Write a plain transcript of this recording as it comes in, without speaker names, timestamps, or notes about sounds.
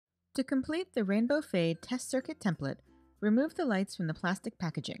To complete the Rainbow Fade test circuit template, remove the lights from the plastic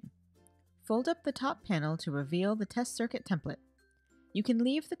packaging. Fold up the top panel to reveal the test circuit template. You can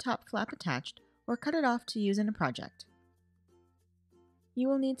leave the top flap attached or cut it off to use in a project. You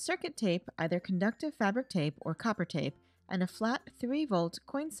will need circuit tape, either conductive fabric tape or copper tape, and a flat 3-volt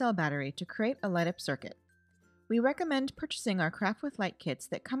coin cell battery to create a light-up circuit. We recommend purchasing our Craft with Light kits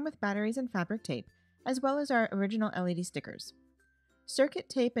that come with batteries and fabric tape, as well as our original LED stickers. Circuit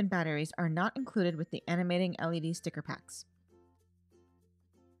tape and batteries are not included with the Animating LED sticker packs.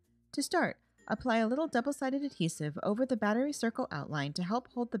 To start, apply a little double-sided adhesive over the battery circle outline to help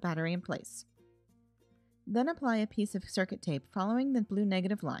hold the battery in place. Then apply a piece of circuit tape following the blue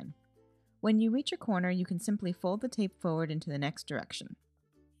negative line. When you reach a corner, you can simply fold the tape forward into the next direction.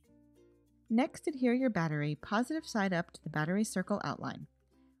 Next, adhere your battery positive side up to the battery circle outline.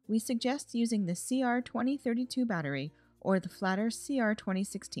 We suggest using the CR2032 battery or the flatter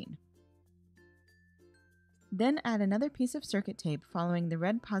CR2016. Then add another piece of circuit tape following the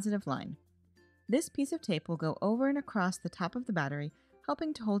red positive line. This piece of tape will go over and across the top of the battery,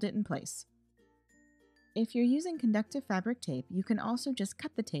 helping to hold it in place. If you're using conductive fabric tape, you can also just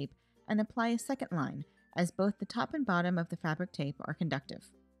cut the tape and apply a second line, as both the top and bottom of the fabric tape are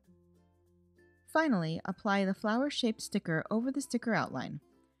conductive. Finally, apply the flower-shaped sticker over the sticker outline.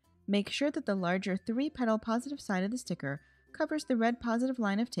 Make sure that the larger 3-petal positive side of the sticker covers the red positive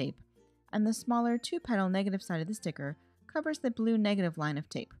line of tape, and the smaller 2-petal negative side of the sticker covers the blue negative line of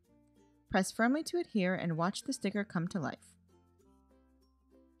tape. Press firmly to adhere and watch the sticker come to life.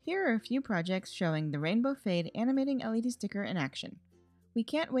 Here are a few projects showing the Rainbow Fade Animating LED sticker in action. We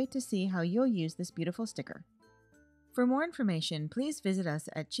can't wait to see how you'll use this beautiful sticker. For more information, please visit us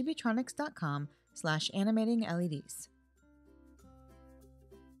at chibitronics.com/animatingleds.